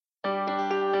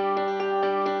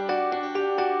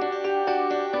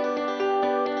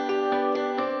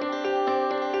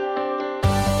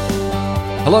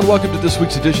Hello and welcome to this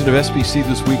week's edition of SBC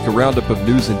This Week, a roundup of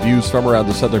news and views from around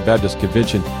the Southern Baptist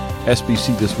Convention.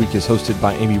 SBC This Week is hosted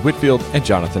by Amy Whitfield and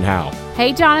Jonathan Howe.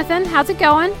 Hey, Jonathan. How's it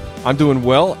going? I'm doing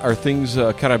well. Are things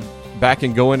kind of back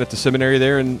and going at the seminary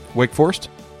there in Wake Forest?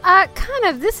 Kind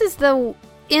of. This is the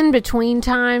in-between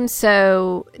time,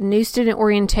 so new student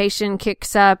orientation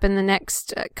kicks up in the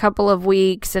next couple of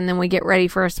weeks, and then we get ready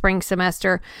for a spring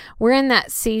semester. We're in that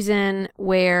season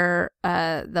where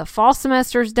the fall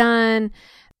semester's done.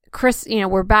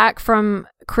 We're back from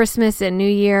Christmas and New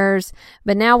Year's,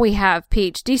 but now we have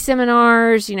PhD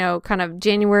seminars, kind of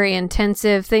January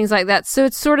intensive, things like that. So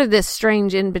it's sort of this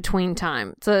strange in-between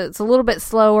time. So it's a little bit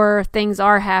slower. Things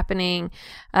are happening,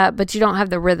 but you don't have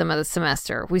the rhythm of the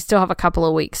semester. We still have a couple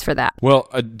of weeks for that. Well,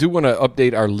 I do want to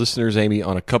update our listeners, Amy,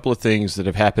 on a couple of things that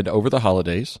have happened over the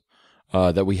holidays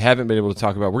that we haven't been able to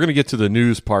talk about. We're going to get to the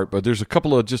news part, but there's a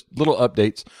couple of just little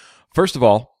updates. First of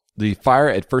all, the fire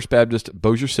at First Baptist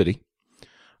Bossier City.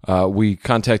 We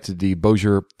contacted the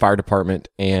Bossier Fire Department,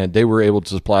 and they were able to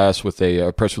supply us with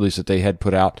a press release that they had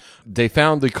put out. They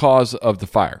found the cause of the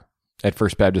fire at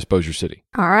First Baptist Bossier City.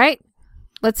 All right.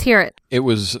 Let's hear it. It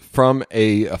was from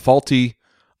a faulty,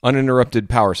 uninterrupted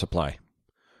power supply.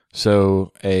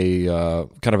 So a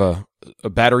kind of a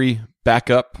battery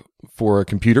backup for a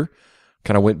computer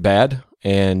kind of went bad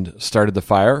and started the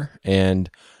fire, and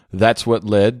that's what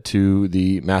led to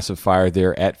the massive fire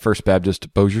there at First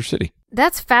Baptist Bossier City.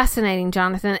 That's fascinating,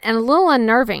 Jonathan, and a little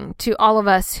unnerving to all of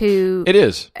us who... It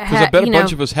is, because I bet a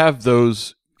bunch of us have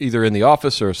those either in the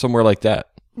office or somewhere like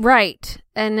that. Right,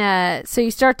 and so you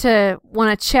start to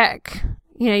want to check.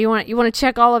 You want to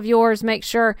check all of yours, make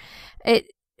sure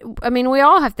it... I mean, we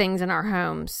all have things in our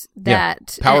homes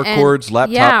that... Power cords,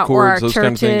 laptop cords, those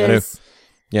kind of things.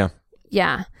 I know.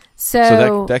 Yeah.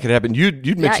 So that could happen.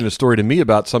 You'd mentioned a story to me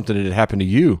about something that had happened to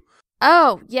you.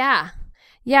 Oh, yeah.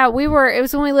 Yeah, it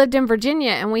was when we lived in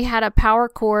Virginia, and we had a power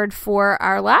cord for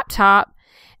our laptop,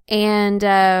 and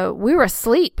we were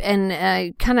asleep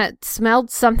and kind of smelled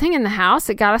something in the house.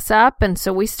 It got us up, and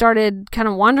so we started kind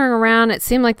of wandering around. It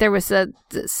seemed like there was a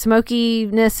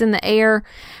smokiness in the air.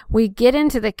 We get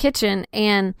into the kitchen,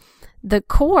 and the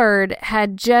cord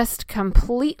had just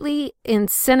completely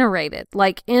incinerated,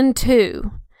 like in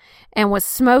two, and was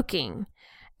smoking.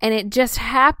 And it just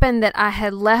happened that I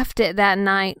had left it that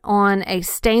night on a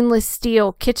stainless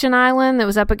steel kitchen island that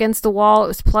was up against the wall. It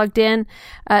was plugged in.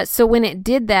 So when it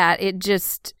did that, it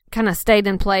just kind of stayed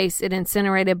in place. It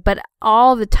incinerated. But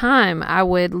all the time I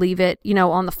would leave it,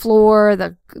 on the floor.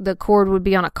 The cord would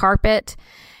be on a carpet.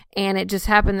 And it just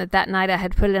happened that night I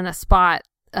had put it in a spot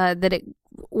that it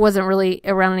wasn't really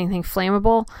around anything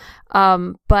flammable.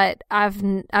 But I've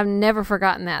never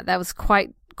forgotten that. That was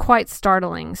quite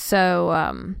startling.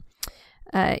 So,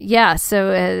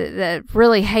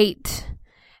 really hate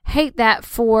that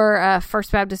for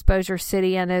First Baptist Bossier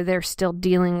City. I know they're still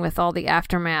dealing with all the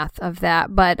aftermath of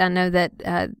that, but I know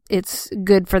that it's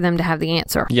good for them to have the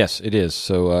answer. Yes, it is.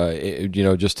 So,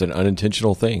 just an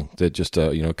unintentional thing that just,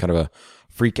 kind of a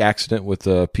freak accident with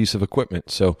a piece of equipment.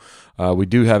 So, we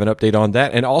do have an update on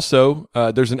that. And also,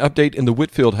 there's an update in the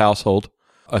Whitfield household.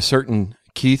 A certain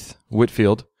Keith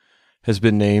Whitfield has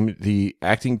been named the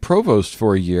acting provost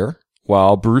for a year,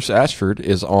 while Bruce Ashford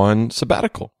is on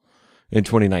sabbatical in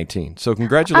 2019. So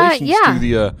congratulations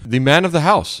to the man of the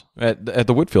house at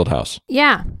the Whitfield house.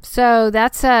 Yeah. So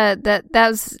that's that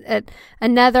was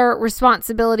another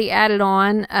responsibility added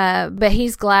on. But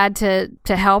he's glad to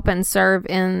help and serve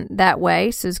in that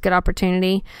way. So it's a good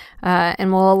opportunity,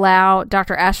 and will allow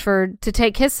Dr. Ashford to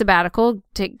take his sabbatical,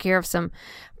 take care of some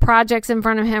projects in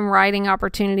front of him, writing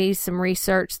opportunities, some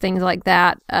research, things like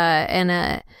that,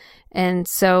 and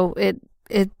so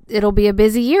it'll be a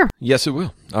busy year. Yes, it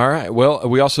will. All right. Well,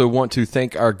 we also want to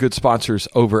thank our good sponsors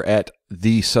over at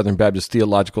the Southern Baptist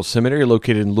Theological Seminary,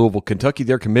 located in Louisville, Kentucky.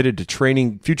 They're committed to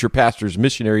training future pastors,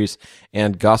 missionaries,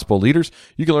 and gospel leaders.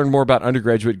 You can learn more about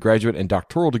undergraduate, graduate, and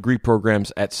doctoral degree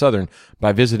programs at Southern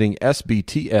by visiting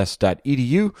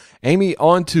sbts.edu. Amy,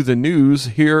 on to the news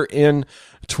here in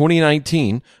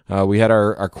 2019. We had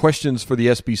our questions for the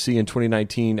SBC in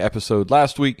 2019 episode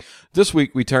last week. This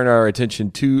week, we turn our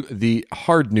attention to the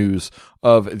hard news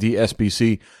of the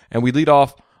SBC, and we lead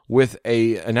off with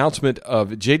a announcement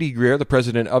of J.D. Greear, the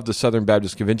president of the Southern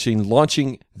Baptist Convention,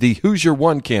 launching the Who's Your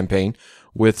One campaign,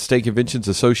 with state conventions,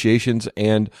 associations,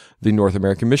 and the North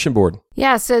American Mission Board.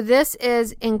 Yeah, so this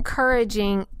is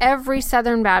encouraging every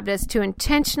Southern Baptist to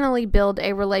intentionally build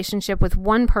a relationship with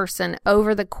one person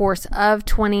over the course of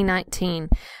 2019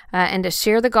 and to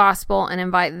share the gospel and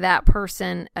invite that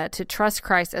person to trust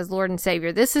Christ as Lord and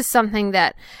Savior. This is something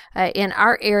that in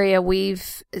our area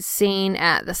we've seen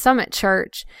at the Summit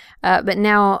Church, but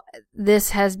now this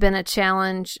has been a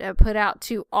challenge put out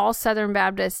to all Southern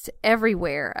Baptists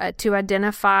everywhere to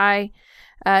identify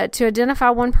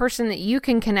one person that you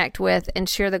can connect with and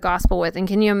share the gospel with. And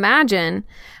can you imagine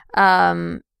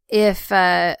if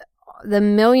the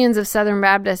millions of Southern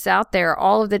Baptists out there,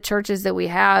 all of the churches that we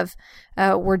have,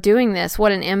 were doing this,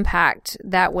 what an impact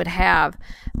that would have.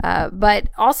 But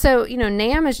also,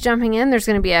 NAM is jumping in. There's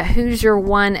going to be a Who's Your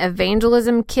One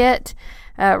evangelism kit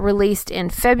released in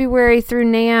February through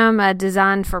NAM,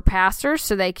 designed for pastors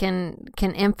so they can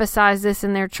emphasize this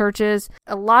in their churches.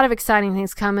 A lot of exciting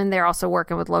things coming. They're also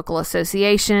working with local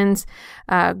associations.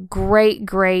 Great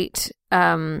kickoff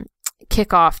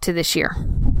to this year.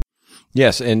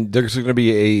 Yes, and there's going to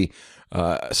be a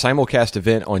simulcast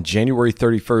event on January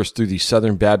 31st through the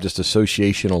Southern Baptist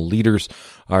Associational Leaders.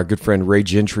 Our good friend Ray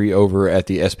Gentry over at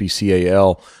the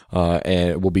SBCAL,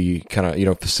 and we'll be kind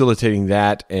of, facilitating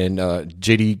that. And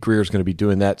JD Greer is going to be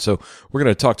doing that. So we're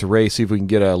going to talk to Ray, see if we can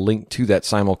get a link to that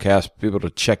simulcast, be able to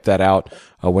check that out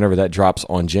whenever that drops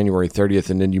on January 30th.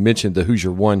 And then you mentioned the Who's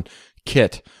Your One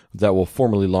kit that will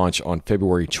formally launch on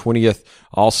February 20th.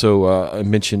 Also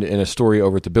mentioned in a story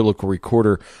over at the Biblical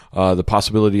Recorder the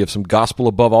possibility of some Gospel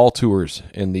Above All tours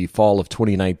in the fall of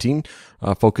 2019,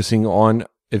 focusing on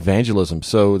evangelism.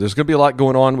 So there's going to be a lot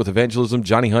going on with evangelism.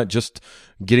 Johnny Hunt just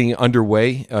getting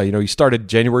underway. He started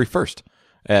January 1st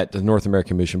at the North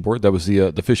American Mission Board. That was the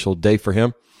official day for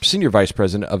him. Senior Vice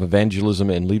President of Evangelism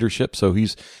and Leadership. So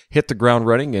he's hit the ground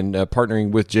running and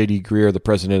partnering with J.D. Greer, the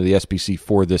president of the SBC,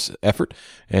 for this effort.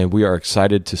 And we are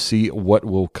excited to see what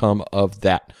will come of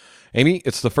that. Amy,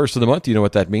 it's the first of the month. You know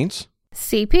what that means?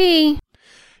 CP.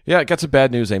 Yeah, I got some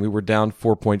bad news, Amy. We're down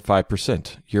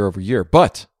 4.5% year over year,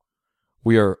 but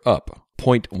we are up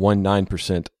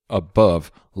 0.19%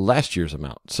 above last year's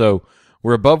amount. So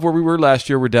we're above where we were last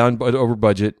year. We're down over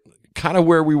budget, kind of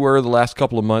where we were the last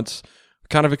couple of months.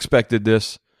 Kind of expected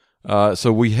this.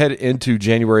 So we head into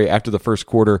January after the first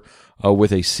quarter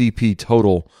with a CP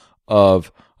total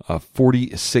of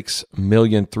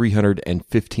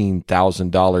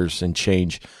 $46,315,000 and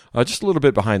change, just a little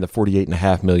bit behind the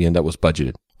 $48.5 million that was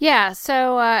budgeted. Yeah,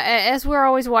 so as we're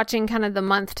always watching kind of the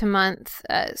month-to-month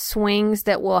swings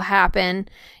that will happen,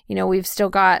 we've still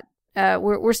got,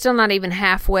 we're still not even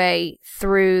halfway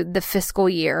through the fiscal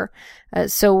year.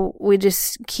 So we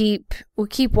just keep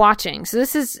watching. So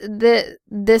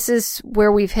this is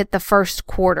where we've hit the first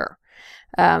quarter.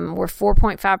 We're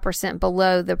 4.5%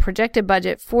 below the projected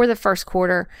budget for the first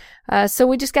quarter. So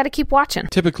we just got to keep watching.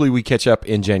 Typically we catch up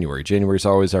in January. January is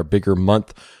always our bigger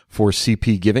month for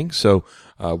CP giving. So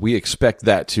we expect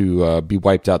that to be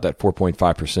wiped out, that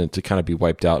 4.5% to kind of be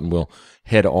wiped out, and we'll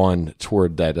head on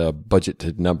toward that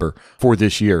budgeted number for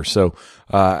this year. So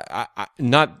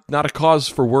not a cause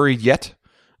for worry yet.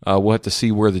 We'll have to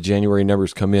see where the January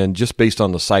numbers come in, just based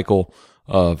on the cycle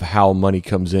of how money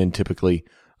comes in typically.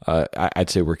 I'd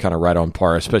say we're kind of right on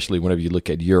par, especially whenever you look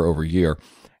at year over year,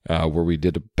 where we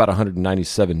did about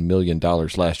 $197 million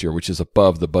last year, which is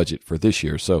above the budget for this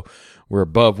year. So we're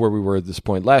above where we were at this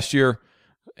point last year.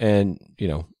 And,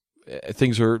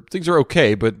 things are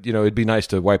okay, but, it'd be nice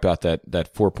to wipe out that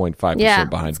 4.5%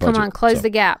 behind budget. Come on, close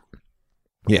the gap.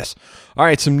 Yes. All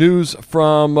right. Some news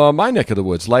from my neck of the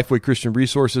woods, Lifeway Christian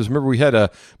Resources. Remember, we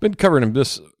had been covering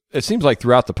this, it seems like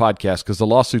throughout the podcast, because the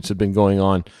lawsuits have been going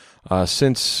on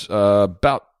since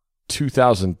about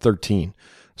 2013.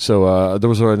 So there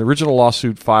was an original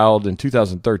lawsuit filed in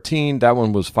 2013. That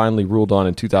one was finally ruled on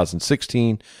in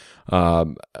 2016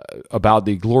 about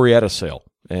the Glorietta sale,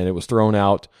 and it was thrown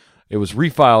out. It was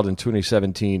refiled in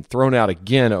 2017, thrown out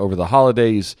again over the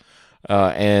holidays,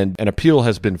 and an appeal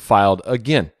has been filed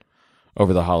again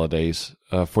over the holidays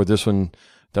for this one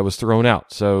that was thrown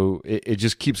out. So it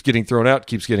just keeps getting thrown out,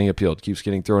 keeps getting appealed, keeps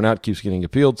getting thrown out, keeps getting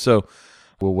appealed. So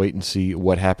we'll wait and see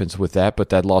what happens with that, but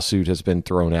that lawsuit has been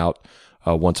thrown out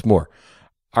once more.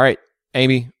 All right,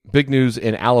 Amy, big news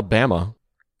in Alabama.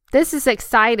 This is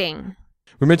exciting.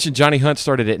 We mentioned Johnny Hunt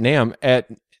started at NAM. At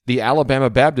the Alabama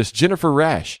Baptist, Jennifer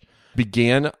Rash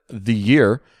began the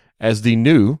year as the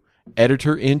new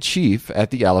editor-in-chief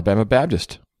at the Alabama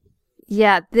Baptist.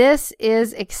 Yeah, this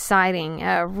is exciting.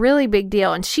 A really big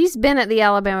deal. And she's been at the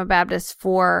Alabama Baptist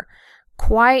for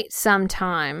quite some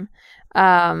time,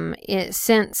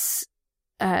 since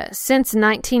since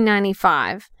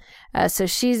 1995. So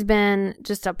she's been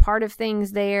just a part of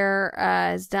things there,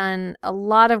 has done a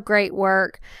lot of great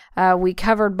work. We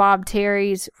covered Bob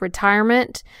Terry's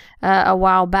retirement a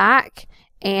while back,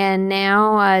 and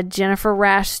now Jennifer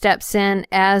Rash steps in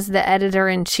as the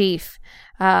editor-in-chief.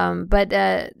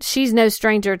 But she's no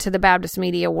stranger to the Baptist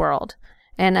media world,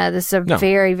 and this is a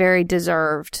very, very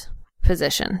deserved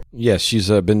position. Yes, she's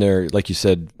been there, like you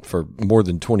said, for more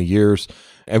than 20 years.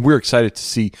 And we're excited to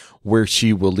see where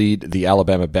she will lead the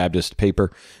Alabama Baptist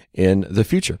paper in the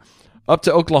future. Up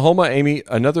to Oklahoma, Amy,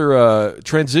 another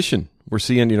transition. We're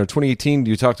seeing, 2018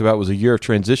 you talked about was a year of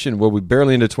transition. Well, we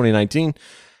barely into 2019.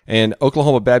 And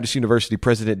Oklahoma Baptist University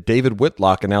President David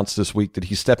Whitlock announced this week that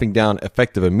he's stepping down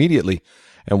effective immediately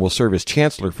and will serve as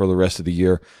chancellor for the rest of the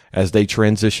year as they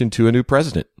transition to a new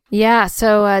president. Yeah,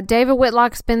 so David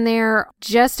Whitlock's been there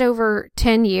just over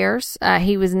 10 years.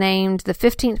 He was named the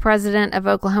 15th president of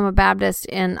Oklahoma Baptist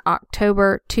in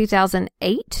October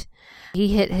 2008. He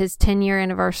hit his 10-year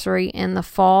anniversary in the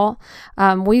fall.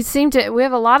 We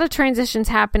have a lot of transitions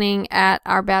happening at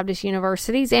our Baptist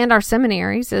universities and our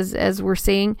seminaries, as we're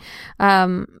seeing,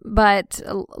 but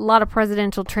a lot of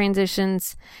presidential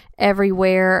transitions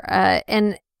everywhere.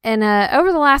 And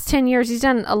over the last 10 years, he's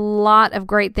done a lot of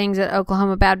great things at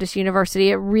Oklahoma Baptist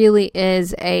University. It really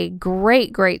is a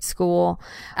great, great school.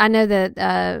 I know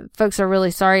that folks are really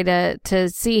sorry to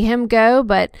see him go,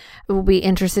 but we'll be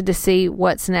interested to see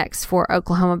what's next for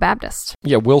Oklahoma Baptist.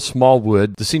 Yeah, Will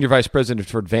Smallwood, the Senior Vice President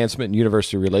for Advancement and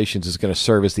University Relations, is going to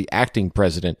serve as the acting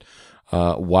president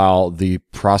while the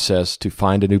process to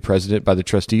find a new president by the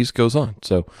trustees goes on.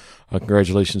 So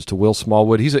congratulations to Will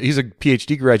Smallwood. He's a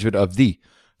PhD graduate of the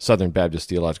Southern Baptist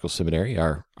Theological Seminary,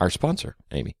 our sponsor,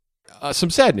 Amy. Some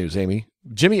sad news, Amy.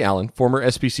 Jimmy Allen, former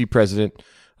SBC president,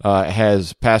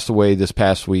 has passed away this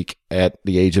past week at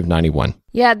the age of 91.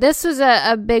 Yeah, this was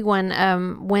a big one.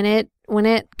 When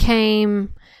it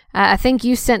came, I think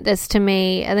you sent this to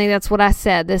me. I think that's what I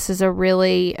said. This is a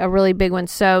really big one.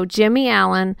 So Jimmy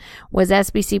Allen was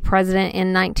SBC president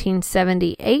in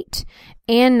 1978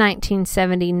 and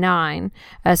 1979.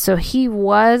 So he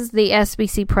was the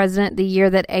SBC president the year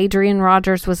that Adrian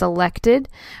Rogers was elected.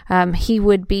 He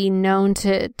would be known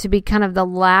to be kind of the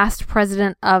last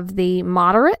president of the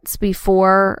moderates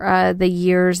before the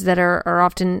years that are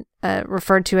often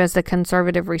referred to as the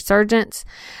conservative resurgence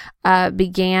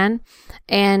began.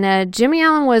 And Jimmy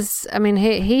Allen was,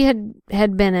 he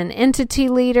had been an entity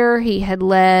leader. He had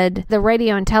led the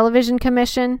Radio and Television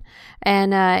Commission,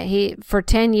 and he for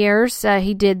 10 years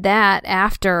he did that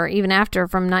even after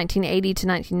from 1980 to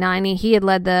 1990. He had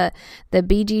led the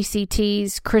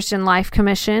BGCT's Christian Life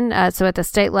Commission, so at the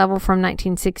state level from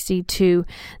 1960 to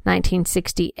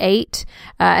 1968,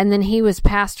 and then he was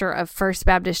pastor of First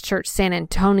Baptist Church San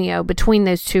Antonio between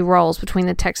those two roles, between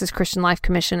the Texas Christian Life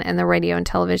Commission and the Radio and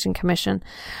Television Commission.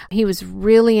 He was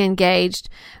really engaged.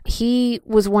 He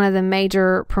was one of the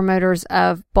major promoters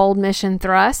of Bold Mission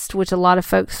Thrust, which a lot of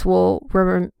folks will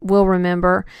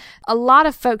remember. A lot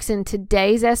of folks in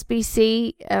today's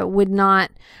SBC would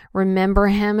not remember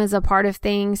him as a part of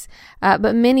things,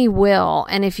 but many will.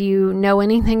 And if you know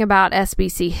anything about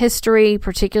SBC history,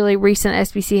 particularly recent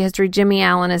SBC history, Jimmy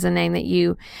Allen is a name that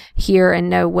you hear and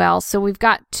know well. So we've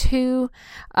got two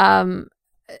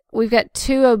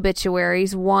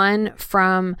obituaries, one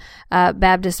from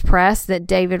Baptist Press that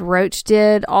David Roach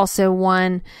did, also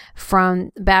one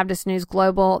from Baptist News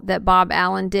Global that Bob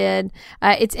Allen did.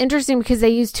 It's interesting because they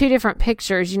use two different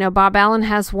pictures. Bob Allen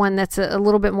has one that's a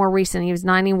little bit more recent. He was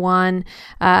 91.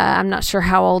 I'm not sure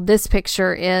how old this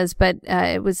picture is, but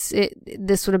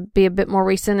this would be a bit more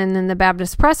recent. And then the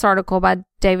Baptist Press article by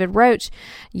David Roach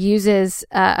uses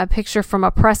a picture from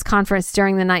a press conference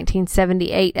during the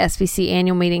 1978 SBC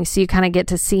annual meeting, so you kind of get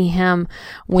to see him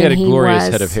when he had a glorious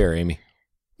head of hair, Amy.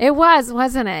 It was,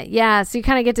 wasn't it? Yeah, so you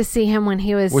kind of get to see him when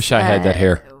he was... Wish I had that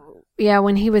hair. Yeah,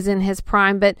 when he was in his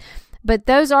prime, but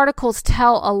those articles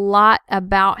tell a lot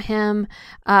about him.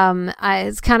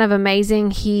 It's kind of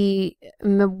amazing. He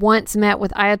once met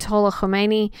with Ayatollah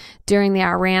Khomeini during the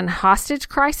Iran hostage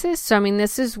crisis. So,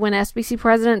 this is when SBC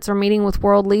presidents are meeting with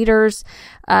world leaders.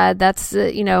 That's,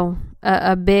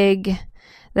 a big,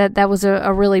 that was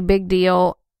a really big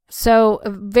deal. So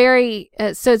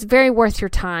it's very worth your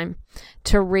time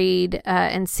to read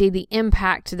and see the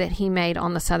impact that he made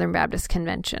on the Southern Baptist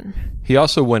Convention. He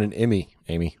also won an Emmy,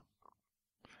 Amy,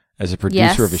 as a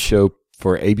producer of a show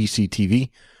for ABC TV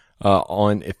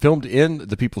it filmed in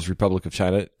the People's Republic of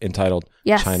China entitled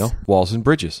China, Walls and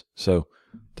Bridges. So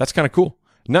that's kind of cool.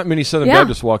 Not many Southern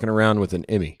Baptists walking around with an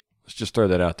Emmy. Let's just throw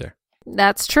that out there.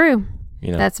 That's true.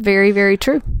 You know? That's very, very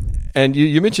true. And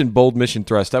you mentioned Bold Mission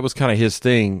Thrust. That was kind of his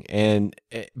thing. And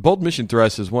Bold Mission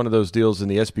Thrust is one of those deals in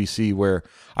the SBC where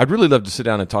I'd really love to sit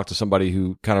down and talk to somebody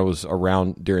who kind of was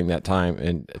around during that time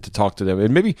and to talk to them.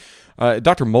 And maybe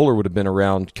Dr. Moeller would have been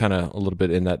around kind of a little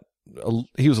bit in that.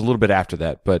 He was a little bit after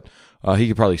that, but he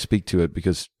could probably speak to it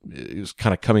because it was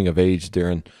kind of coming of age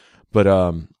during. But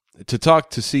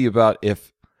to see about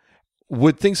if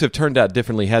would things have turned out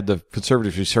differently had the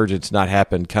conservative resurgence not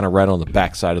happened kind of right on the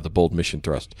backside of the Bold Mission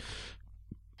Thrust.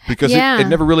 Because it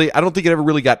never really, I don't think it ever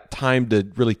really got time to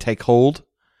really take hold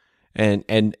and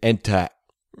to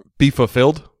be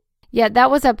fulfilled. Yeah, that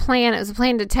was a plan. It was a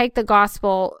plan to take the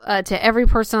gospel to every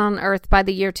person on earth by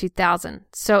the year 2000.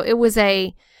 So it was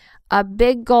a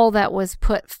big goal that was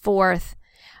put forth.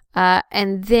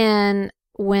 And then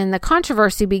when the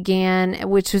controversy began,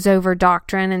 which was over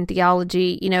doctrine and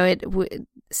theology,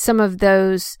 some of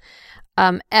those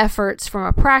efforts from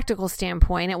a practical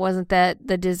standpoint, it wasn't that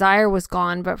the desire was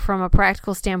gone, but from a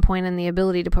practical standpoint and the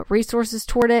ability to put resources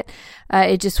toward it,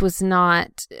 it just was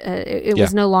not, it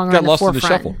was no longer in the forefront. In the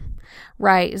shuffle.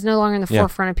 Right. It's no longer in the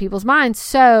forefront of people's minds.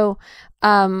 So,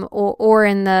 or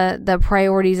in the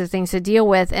priorities of things to deal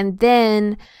with. And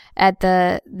then at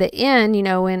the end,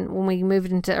 when we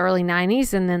moved into the early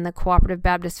 90s and then the Cooperative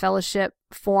Baptist Fellowship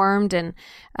formed and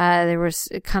there was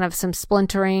kind of some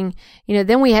splintering,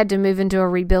 then we had to move into a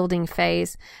rebuilding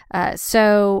phase.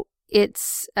 So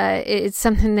it's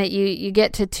something that you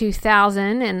get to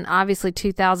 2000, and obviously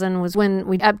 2000 was when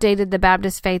we updated the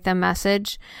Baptist Faith and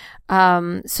Message.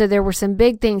 So there were some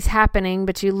big things happening,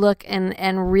 but you look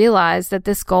and realize that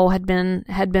this goal had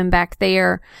been back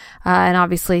there, and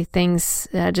obviously things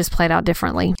just played out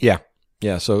differently. Yeah.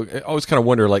 So I always kind of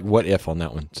wonder, like, what if on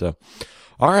that one. So,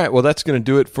 all right. Well, that's going to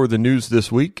do it for the news this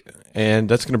week, and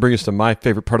that's going to bring us to my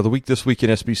favorite part of the week this week in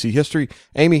SBC history.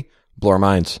 Amy, blow our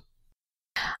minds.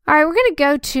 All right, we're going to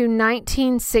go to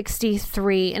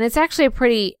 1963, and it's actually a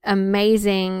pretty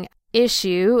amazing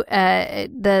issue.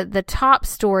 The top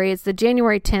story is the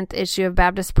January 10th issue of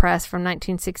Baptist Press from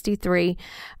 1963.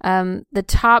 The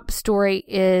top story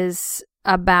is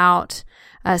about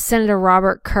Senator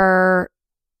Robert Kerr,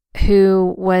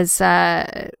 who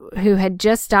had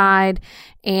just died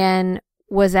and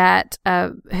was had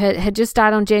just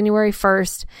died on January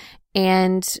 1st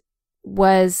and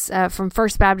was from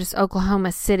First Baptist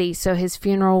Oklahoma City, so his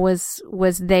funeral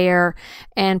was there,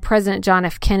 and President John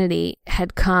F. Kennedy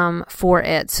had come for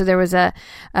it. So there was a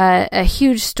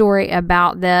huge story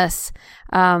about this,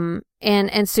 and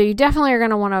so you definitely are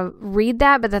going to want to read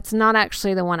that, but that's not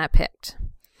actually the one I picked.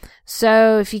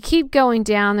 So if you keep going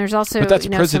down, there's also but that's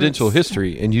presidential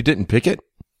history, and you didn't pick it.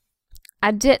 I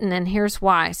didn't, and here's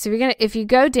why. So if you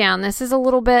go down, this is a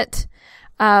little bit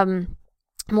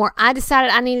more. I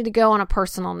decided I needed to go on a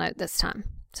personal note this time.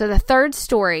 So the third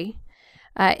story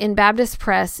in Baptist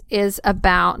Press is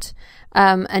about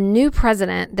a new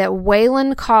president that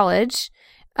Wayland College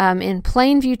in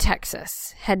Plainview,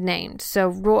 Texas had named. So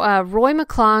Roy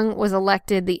McClung was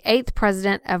elected the 8th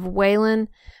president of Wayland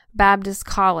Baptist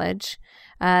College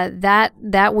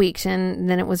that week, and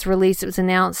then it was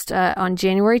announced on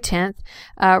January 10th.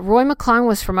 Roy McClung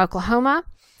was from Oklahoma.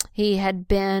 He had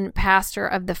been pastor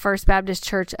of the First Baptist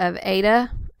Church of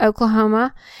Ada,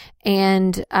 Oklahoma,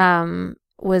 and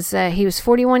he was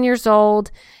 41 years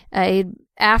old.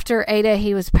 After Ada,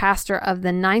 he was pastor of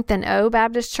the Ninth and O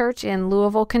Baptist Church in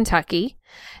Louisville, Kentucky,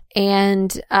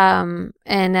 and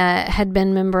had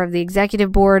been member of the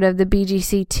executive board of the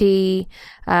BGCT.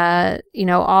 Had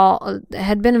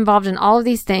been involved in all of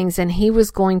these things, and he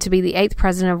was going to be the 8th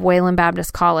president of Wayland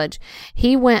Baptist College.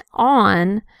 He went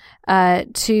on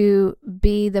to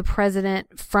be the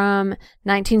president from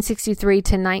 1963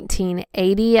 to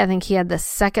 1980. I think he had the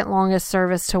second longest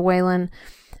service to Wayland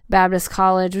Baptist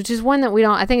College, which is one that we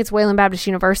don't, I think it's Wayland Baptist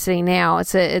University now.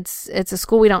 It's a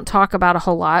school we don't talk about a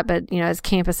whole lot, but it's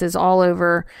campuses all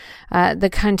over the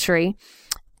country.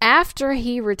 After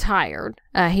he retired,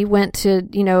 he went to,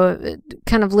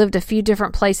 kind of lived a few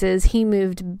different places. He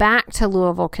moved back to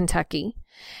Louisville, Kentucky,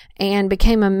 and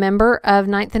became a member of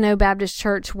Ninth and O Baptist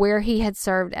Church, where he had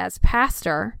served as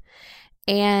pastor.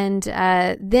 And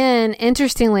then,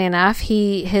 interestingly enough,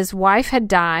 his wife had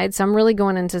died. So I'm really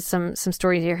going into some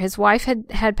stories here. His wife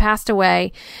had passed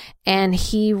away, and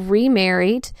he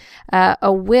remarried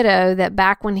a widow that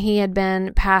back when he had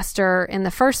been pastor in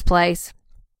the first place,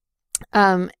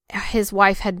 his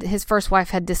first wife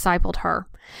had discipled her.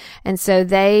 And so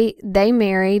they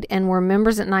married and were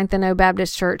members at Ninth and O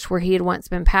Baptist Church, where he had once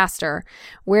been pastor,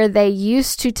 where they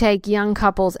used to take young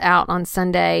couples out on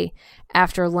Sunday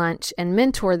after lunch and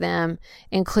mentor them,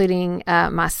 including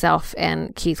myself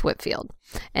and Keith Whitfield.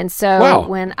 And so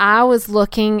when I was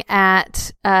looking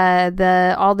at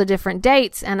all the different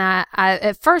dates, and I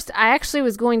at first I actually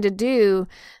was going to do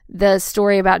the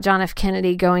story about John F.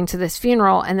 Kennedy going to this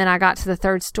funeral, and then I got to the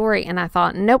third story and I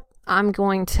thought, nope, I'm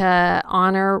going to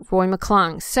honor Roy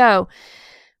McClung. So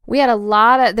we had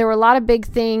there were a lot of big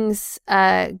things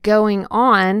going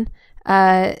on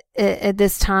at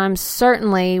this time.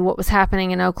 Certainly what was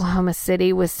happening in Oklahoma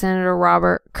City with Senator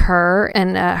Robert Kerr,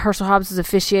 and Herschel Hobbs was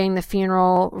officiating the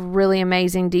funeral. Really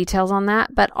amazing details on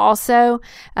that. But also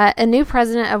a new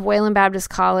president of Wayland Baptist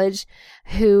College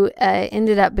who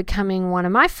ended up becoming one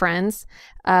of my friends.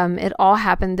 It all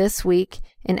happened this week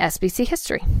in SBC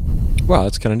history. Wow,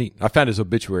 that's kind of neat. I found his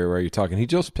obituary while you're talking. He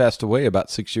just passed away about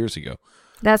 6 years ago.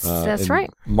 That's right.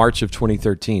 March of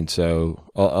 2013. So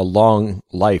a long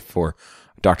life for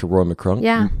Dr. Roy McClung.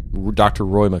 Yeah. Dr.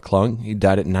 Roy McClung. He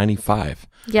died at 95.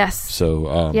 Yes.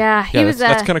 So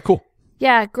that's kind of cool.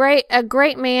 Yeah, a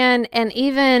great man, and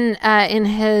even in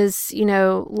his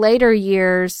later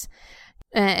years,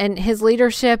 and his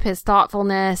leadership, his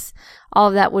thoughtfulness, all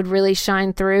of that would really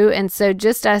shine through. And so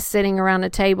just us sitting around a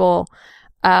table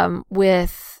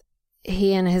with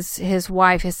he and his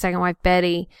wife, his second wife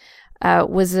Betty,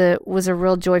 was a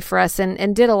real joy for us,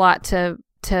 and did a lot to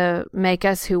make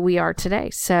us who we are today.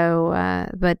 So,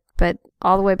 but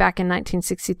all the way back in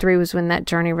 1963 was when that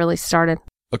journey really started.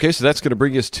 Okay, so that's going to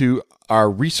bring us to our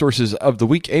resources of the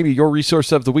week. Amy, your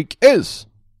resource of the week is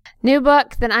new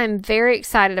book that I'm very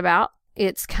excited about.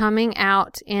 It's coming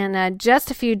out in just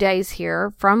a few days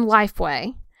here from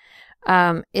Lifeway.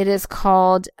 It is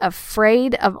called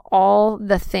Afraid of All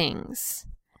the Things.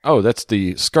 Oh, that's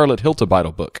the Scarlett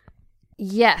Hiltebeitel book.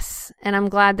 Yes, and I'm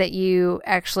glad that you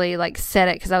actually said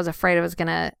it, because I was afraid I was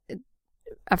gonna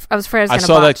botch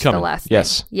the last thing.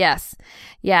 Yes.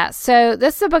 Yeah. So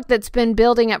this is a book that's been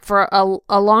building up for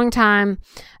a long time,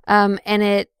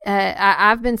 and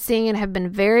I've been seeing it, have been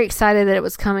very excited that it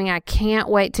was coming. I can't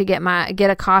wait to get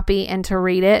a copy and to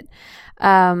read it.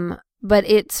 But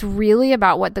it's really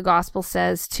about what the gospel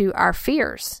says to our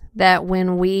fears, that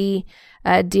when we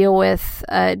deal with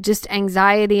just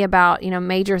anxiety about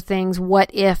major things, what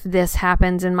if this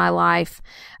happens in my life,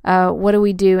 what do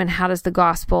we do, and how does the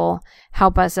gospel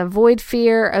help us avoid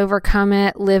fear, overcome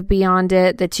it, live beyond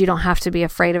it, that you don't have to be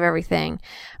afraid of everything.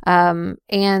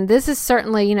 And this is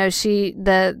certainly,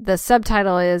 the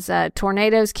subtitle is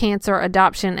Tornadoes, Cancer,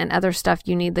 Adoption, and Other Stuff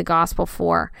You Need the Gospel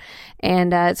For.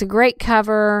 And it's a great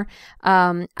cover.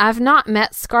 I've not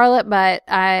met Scarlett, but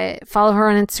I follow her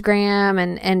on Instagram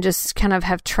and just kind of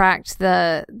have tracked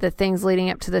the things leading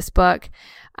up to this book.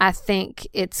 I think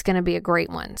it's going to be a great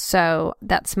one. So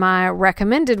that's my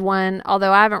recommended one.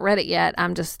 Although I haven't read it yet,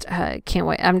 I'm just can't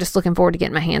wait. I'm just looking forward to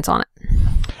getting my hands on it.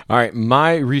 All right.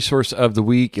 My resource of the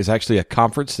week is actually a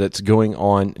conference that's going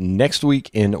on next week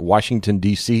in Washington,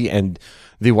 D.C. and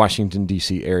the Washington,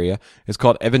 D.C. area. It's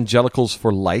called Evangelicals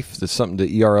for Life. That's something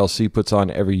the ERLC puts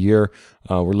on every year.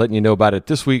 We're letting you know about it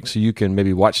this week so you can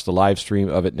maybe watch the live stream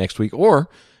of it next week, or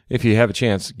if you have a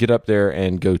chance, get up there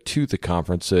and go to the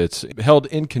conference. It's held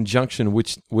in conjunction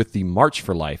with the March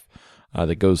for Life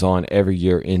that goes on every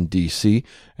year in D.C.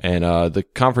 And the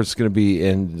conference is going to be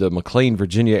in the McLean,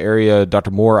 Virginia area.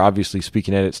 Dr. Moore obviously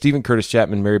speaking at it. Stephen Curtis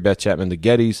Chapman, Mary Beth Chapman, the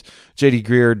Gettys, J.D.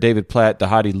 Greer, David Platt,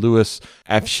 Dahadi Lewis,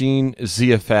 Afshin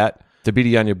Ziafat,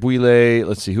 Thabiti Anyabwile.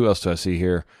 Let's see, who else do I see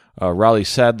here? Raleigh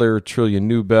Sadler, Trillian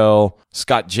Newbell,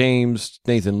 Scott James,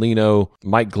 Nathan Leno,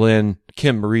 Mike Glenn,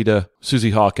 Kim Merida,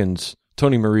 Susie Hawkins,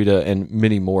 Tony Merida, and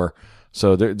many more.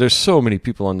 So there's so many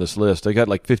people on this list. They got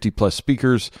like 50 plus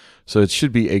speakers. So it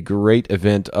should be a great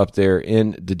event up there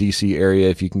in the DC area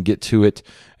if you can get to it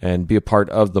and be a part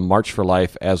of the March for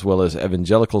Life as well as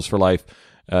Evangelicals for Life.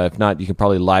 If not, you can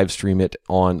probably live stream it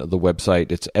on the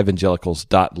website. It's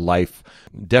evangelicals.life.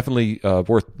 Definitely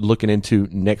worth looking into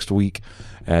next week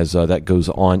as that goes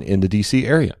on in the DC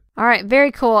area. All right,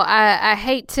 very cool. I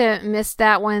hate to miss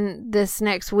that one this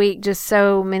next week. Just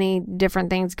so many different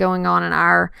things going on in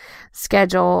our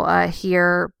schedule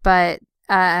here. But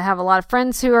I have a lot of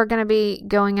friends who are going to be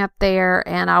going up there,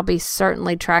 and I'll be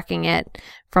certainly tracking it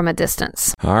from a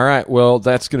distance. All right. Well,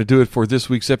 that's going to do it for this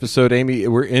week's episode, Amy.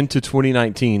 We're into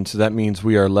 2019, so that means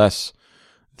we are less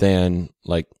than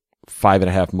like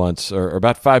 5.5 months, or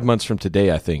about 5 months from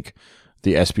today, I think,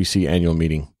 the SBC annual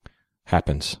meeting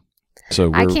happens.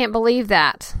 So I can't believe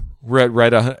that. We're at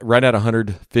right at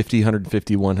 150,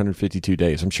 151, 152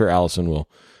 days. I'm sure Allison will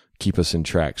keep us in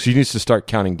track. She needs to start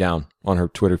counting down on her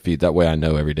Twitter feed. That way I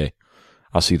know every day.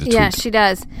 I'll see the tweet. Yeah, she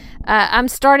does. I'm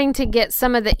starting to get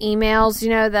some of the emails,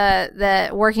 the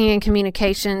working in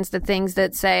communications, the things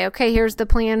that say, okay, here's the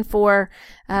plan for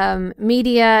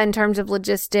media in terms of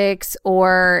logistics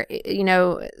or,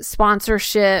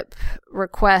 sponsorship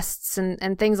requests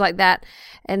and things like that.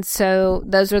 And so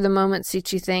those are the moments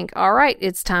that you think, all right,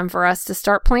 it's time for us to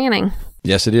start planning.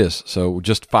 Yes, it is. So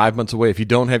just 5 months away. If you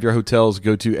don't have your hotels,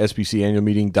 go to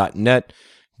sbcannualmeeting.net,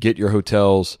 get your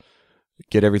hotels,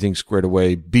 get everything squared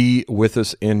away. Be with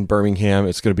us in Birmingham.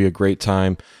 It's going to be a great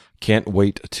time. Can't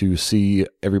wait to see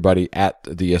everybody at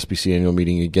the SBC annual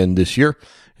meeting again this year.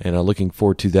 And looking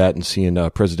forward to that and seeing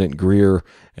President Greer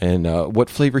and what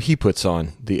flavor he puts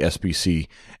on the SBC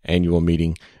annual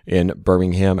meeting in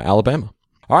Birmingham, Alabama.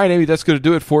 All right, Amy, that's going to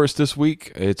do it for us this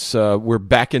week. It's we're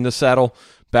back in the saddle,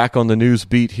 back on the news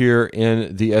beat here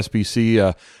in the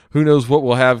SBC. Who knows what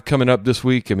we'll have coming up this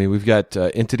week? I mean, we've got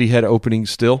entity head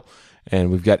openings still.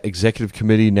 And we've got executive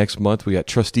committee next month. We got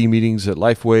trustee meetings at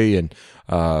Lifeway and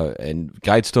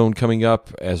Guidestone coming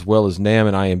up, as well as NAM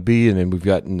and IMB. And then we've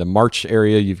got in the March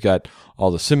area, you've got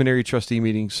all the seminary trustee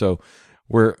meetings. So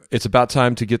it's about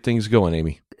time to get things going,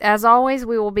 Amy. As always,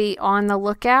 we will be on the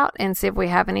lookout and see if we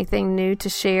have anything new to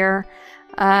share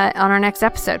on our next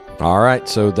episode. All right.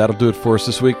 So that'll do it for us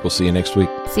this week. We'll see you next week.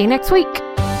 See you next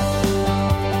week.